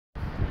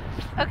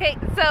Okay,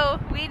 so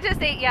we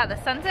just ate, yeah,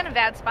 the sun's in a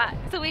bad spot.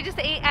 So we just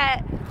ate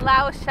at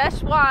Lao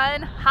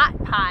Szechuan Hot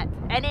Pot,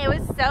 and it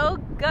was so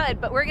good.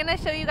 But we're gonna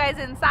show you guys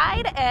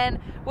inside and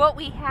what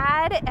we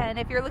had, and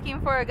if you're looking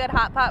for a good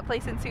hot pot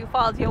place in Sioux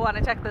Falls, you'll want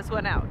to check this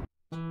one out.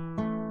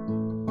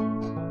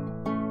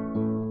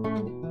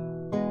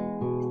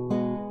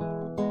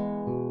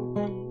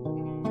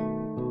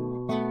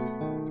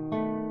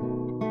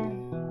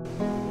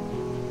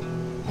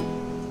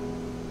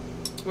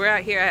 We're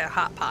out here at a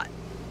hot pot.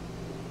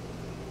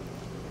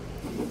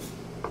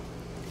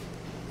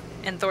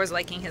 And Thor's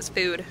liking his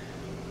food.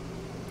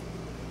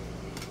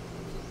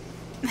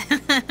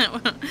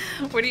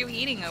 What are you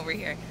eating over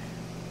here?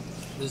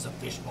 This is a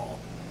fish ball.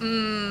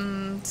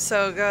 Mmm,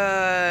 so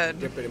good.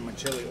 Dip it in my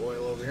chili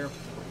oil over here.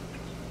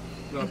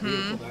 Look how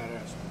beautiful that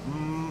is.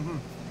 Mm-hmm.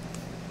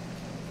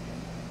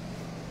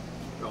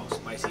 Oh,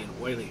 spicy and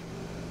oily.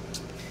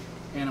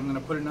 And I'm gonna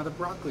put another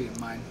broccoli in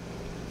mine.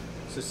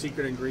 It's a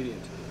secret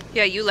ingredient.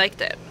 Yeah, you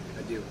liked it.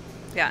 I do.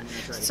 Yeah.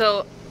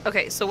 So,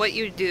 okay, so what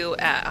you do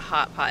at a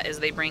hot pot is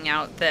they bring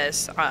out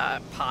this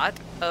pot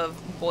of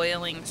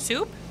boiling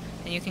soup,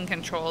 and you can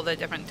control the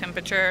different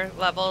temperature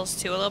levels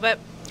too a little bit.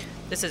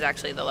 This is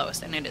actually the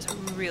lowest, and it is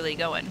really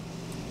going.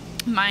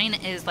 Mine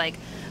is like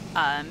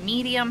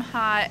medium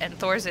hot, and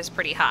Thor's is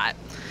pretty hot.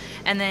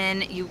 And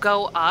then you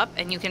go up,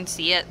 and you can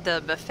see it,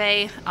 the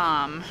buffet,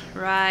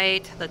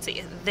 right, let's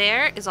see,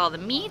 there is all the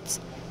meats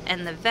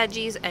and the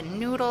veggies and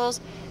noodles,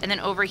 and then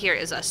over here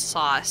is a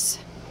sauce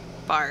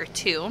bar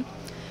too.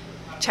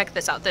 Check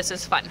this out, this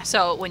is fun.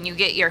 So when you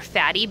get your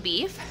fatty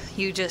beef,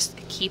 you just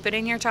keep it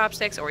in your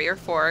chopsticks or your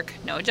fork,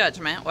 no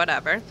judgment,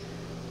 whatever.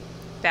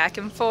 Back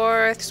and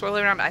forth, swirl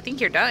it around. I think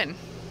you're done.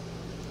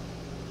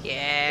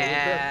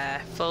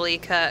 Yeah, fully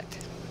cooked.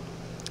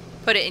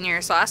 Put it in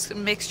your sauce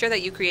mixture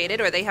that you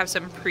created, or they have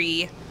some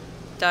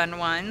pre-done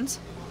ones.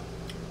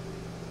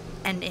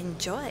 And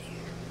enjoy.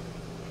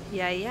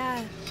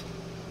 Yeah.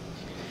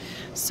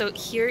 So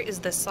here is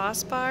the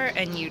sauce bar,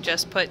 and you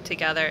just put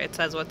together, it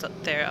says what's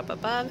up there up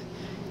above.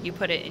 You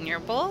put it in your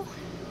bowl,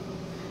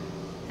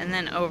 and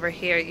then over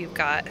here you've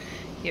got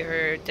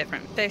your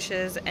different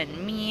fishes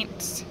and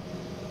meats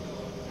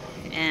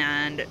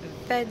and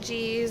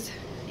veggies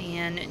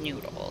and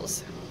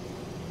noodles.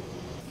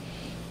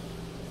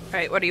 All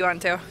right, what are you on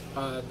to?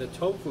 The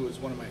tofu is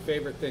one of my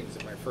favorite things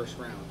in my first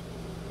round.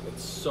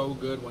 It's so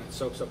good when it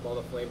soaks up all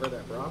the flavor of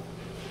that broth.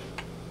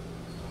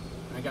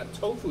 I got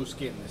tofu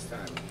skin this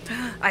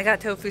time. I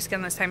got tofu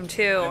skin this time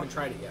too. I haven't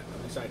tried it yet.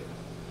 I'm excited.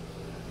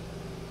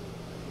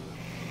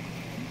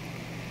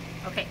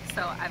 Okay,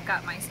 so I've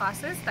got my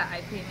sauces that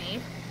I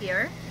pre-made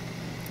here,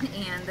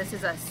 and this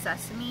is a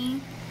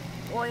sesame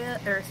oil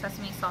or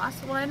sesame sauce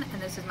one,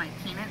 and this is my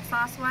peanut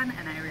sauce one,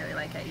 and I really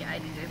like it. Yeah, I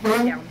need to put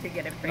it down to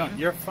get it framed. No,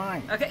 you're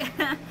fine. Okay,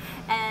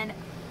 and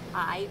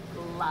I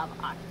love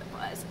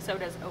octopus. So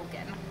does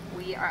Oaken.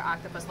 We are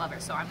octopus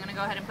lovers, so I'm gonna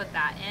go ahead and put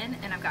that in,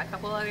 and I've got a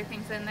couple other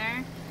things in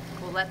there.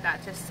 We'll let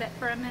that just sit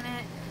for a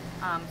minute.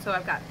 So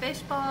I've got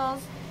fish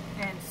balls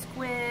and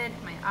squid,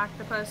 my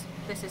octopus.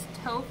 This is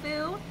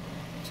tofu.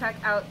 Check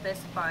out this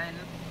fun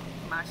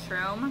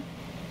mushroom,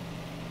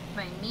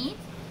 my meat,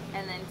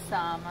 and then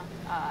some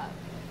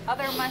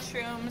other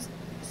mushrooms,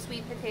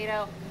 sweet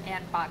potato,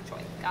 and bok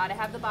choy. Gotta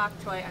have the bok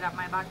choy. I got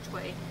my bok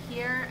choy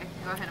here. I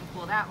can go ahead and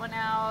pull that one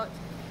out,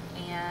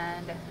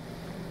 and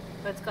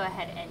let's go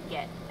ahead and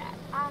get that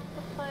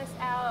octopus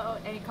out.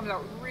 And it comes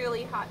out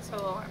really hot,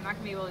 so I'm not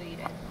gonna be able to eat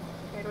it.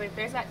 Right away,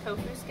 there's that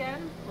tofu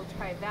skin. We'll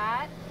try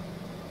that.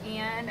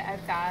 And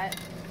I've got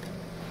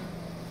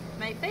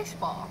my fish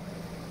ball.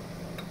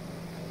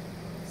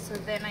 So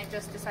then I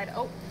just decided,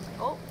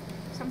 oh,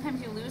 sometimes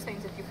you lose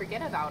things if you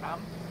forget about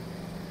them.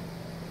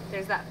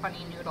 There's that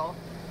funny noodle,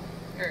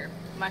 or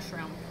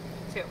mushroom,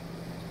 too.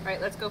 All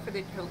right, let's go for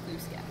the tofu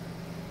skin.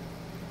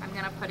 I'm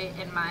gonna put it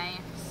in my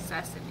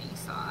sesame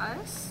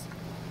sauce.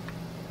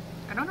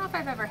 I don't know if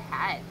I've ever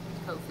had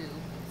tofu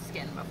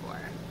skin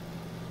before.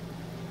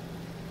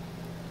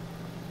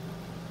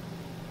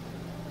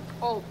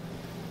 Oh,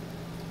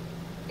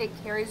 it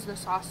carries the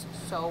sauce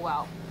so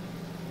well.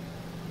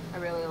 I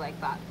really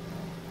like that.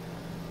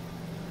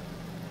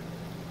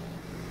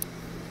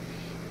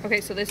 Okay,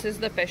 so this is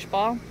the fish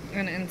ball,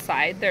 and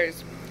inside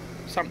there's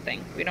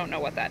something. We don't know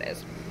what that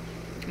is,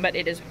 but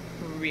it is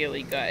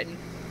really good.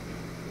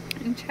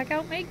 And check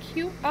out my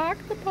cute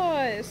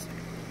octopus.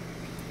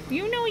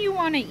 You know you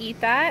want to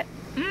eat that.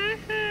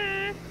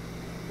 Mm-hmm.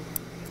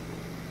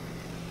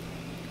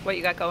 What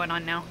you got going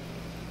on now?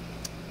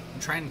 I'm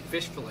trying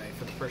fish fillet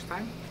for the first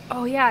time.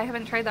 Oh yeah, I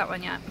haven't tried that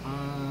one yet.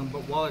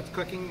 But while it's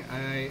cooking,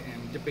 I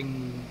am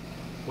dipping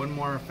one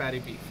more fatty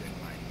beef in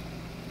mine.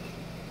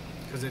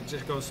 Because it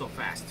just goes so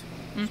fast. So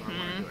I want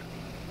to do it.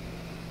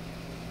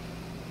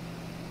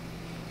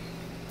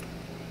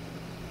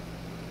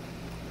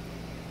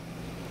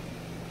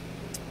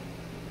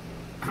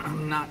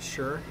 I'm not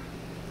sure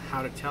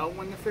how to tell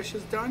when the fish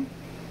is done.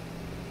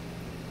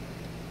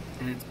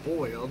 And it's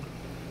boiled.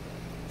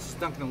 It's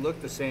not going to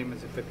look the same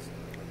as if it's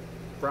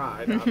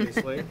fried,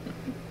 obviously.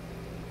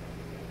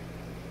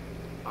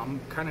 I'm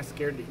kind of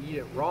scared to eat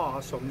it raw,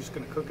 so I'm just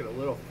going to cook it a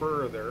little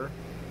further.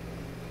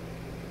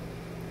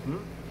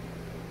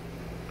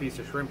 Piece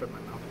of shrimp in my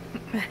mouth.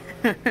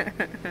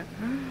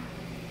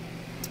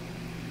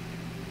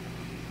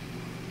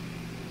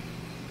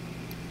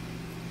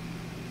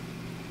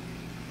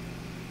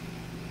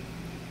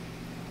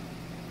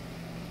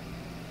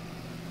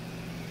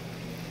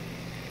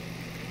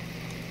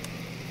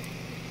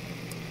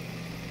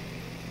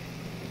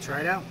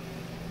 Try it out.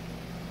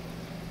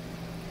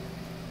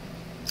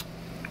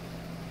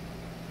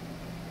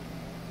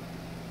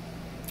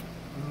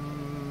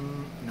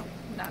 No.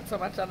 Not so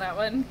much on that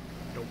one.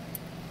 Nope.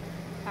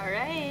 All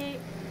right.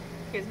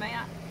 Here's my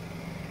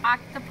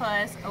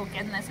octopus.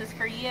 Oaken, this is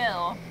for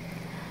you.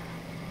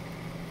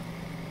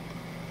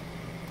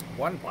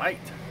 One bite.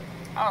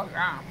 Oh,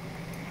 yeah.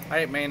 I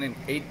ate mine in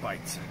 8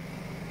 bites.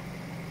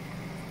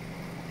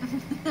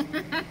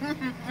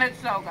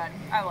 It's so good.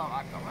 I love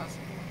octopus.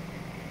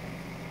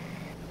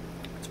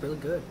 It's really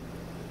good.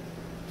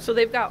 So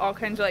they've got all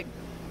kinds of like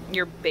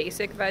your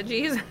basic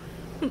veggies,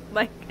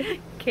 like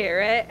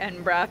carrot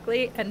and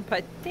broccoli and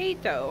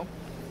potato.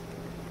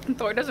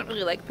 Thor doesn't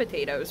really like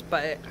potatoes,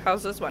 but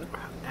how's this one?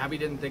 Abby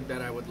didn't think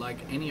that I would like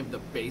any of the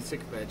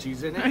basic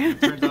veggies in it. It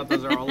turns out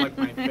those are all like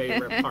my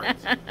favorite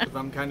parts. Because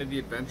I'm kind of the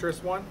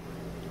adventurous one.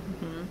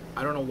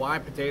 I don't know why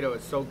potato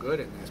is so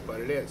good in this,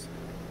 but it is.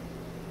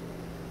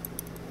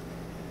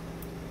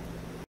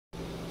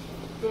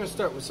 I'm going to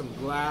start with some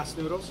glass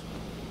noodles.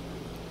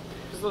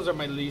 Because those are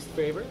my least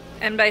favorite.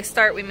 And by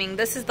start, we mean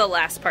this is the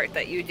last part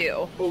that you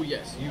do. Oh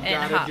yes, you in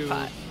gotta do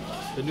pot.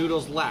 the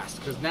noodles last.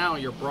 Because now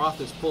your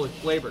broth is fully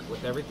flavored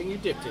with everything you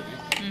dipped in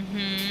it.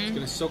 It's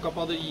going to soak up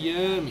all the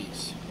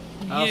yummies.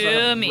 I also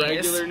have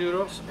regular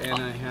noodles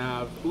and I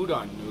have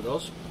udon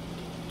noodles.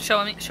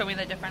 Show me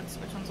the difference.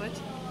 Which one's which?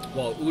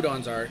 Well,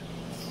 udons are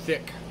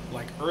thick,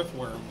 like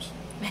earthworms.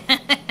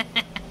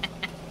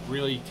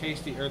 Really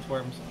tasty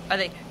earthworms. Are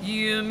they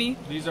yummy?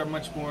 These are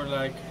much more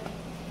like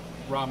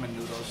ramen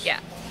noodles. Yeah.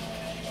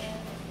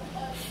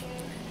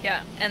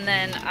 Yeah, and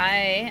then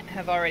I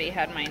have already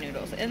had my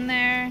noodles in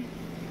there.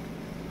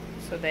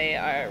 So they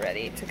are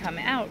ready to come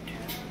out.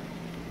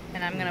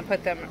 And I'm gonna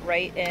put them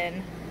right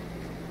in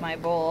my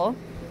bowl.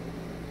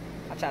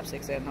 My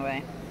chopsticks are in the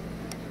way.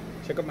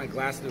 Check out my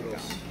glass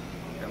noodles.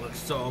 That looks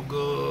so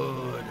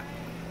good.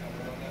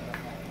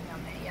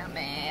 Yummy,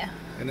 yummy.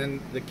 And then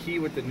the key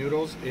with the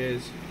noodles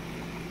is,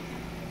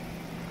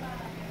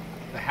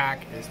 the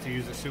hack is to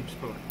use a soup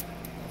spoon.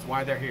 That's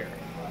why they're here.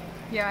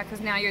 Yeah,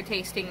 because now you're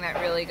tasting that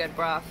really good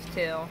broth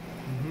too.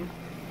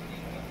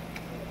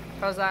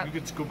 How's that? You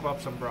could scoop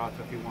up some broth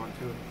if you want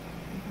to.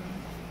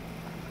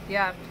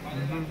 Yeah.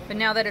 But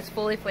now that it's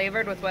fully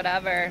flavored with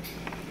whatever,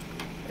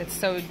 it's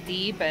so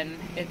deep and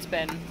it's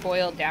been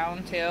boiled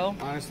down too.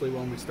 Honestly,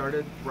 when we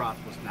started, broth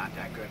was not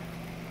that good.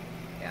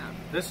 Yeah.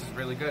 This is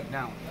really good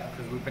now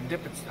because we've been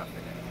dipping stuff in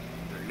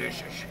it.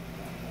 Delicious.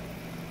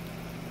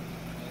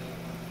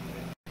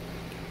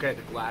 Okay,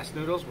 the glass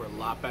noodles were a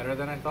lot better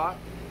than I thought.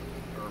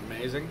 They're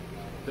amazing.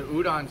 The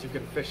udons you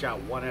can fish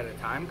out one at a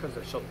time because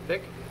they're so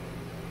thick.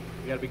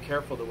 You gotta be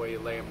careful the way you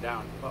lay them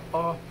down. But,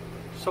 oh,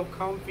 so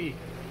comfy.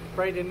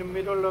 Right in the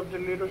middle of the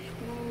little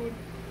spoon.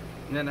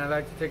 And then I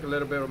like to take a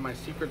little bit of my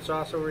secret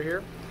sauce over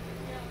here.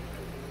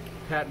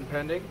 Patent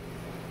pending.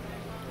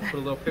 Put a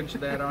little pinch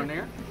of that on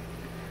there.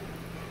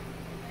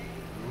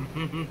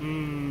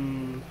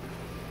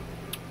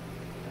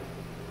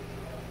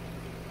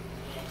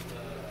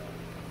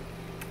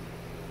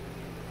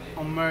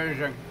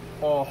 Amazing.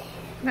 Oh.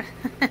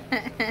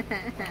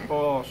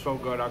 Oh, so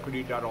good. I could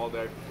eat that all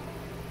day.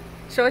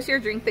 Show us your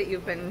drink that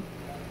you've been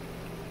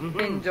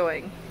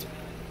enjoying.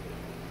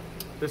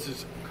 This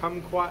is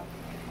kumquat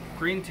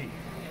green tea.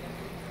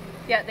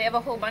 Yeah, they have a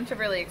whole bunch of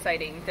really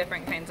exciting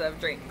different kinds of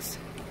drinks.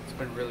 It's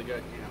been really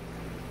good,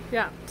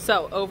 Yeah.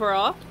 So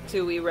overall,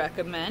 do we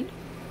recommend?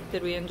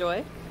 Did we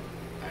enjoy?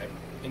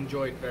 I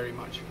enjoyed very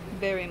much.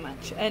 Very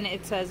much. And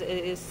it says it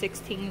is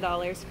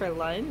 $16 for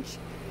lunch.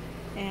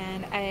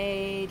 And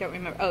I don't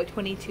remember. Oh,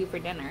 $22 for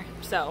dinner.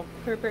 So,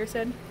 per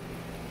person.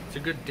 It's a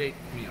good date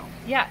meal.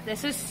 Yeah,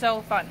 this is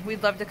so fun.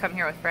 We'd love to come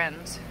here with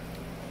friends.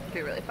 It'd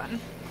be really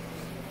fun.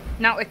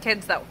 Not with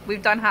kids, though.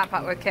 We've done hot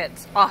pot with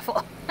kids.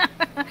 Awful.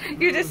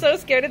 You're just so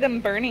scared of them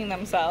burning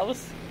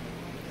themselves.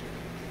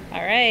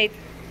 All right.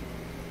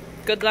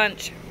 Good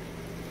lunch.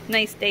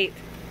 Nice date.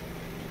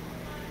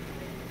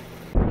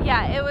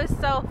 Yeah, it was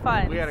so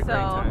fun. We had a great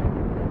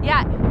time.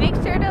 Yeah, make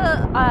sure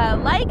to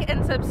like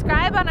and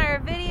subscribe on our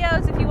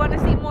videos if you want to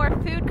see more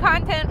food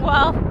content.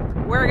 Well,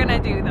 we're going to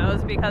do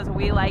those because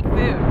we like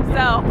food.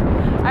 So,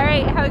 all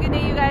right, have a good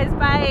day, you guys.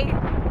 Bye.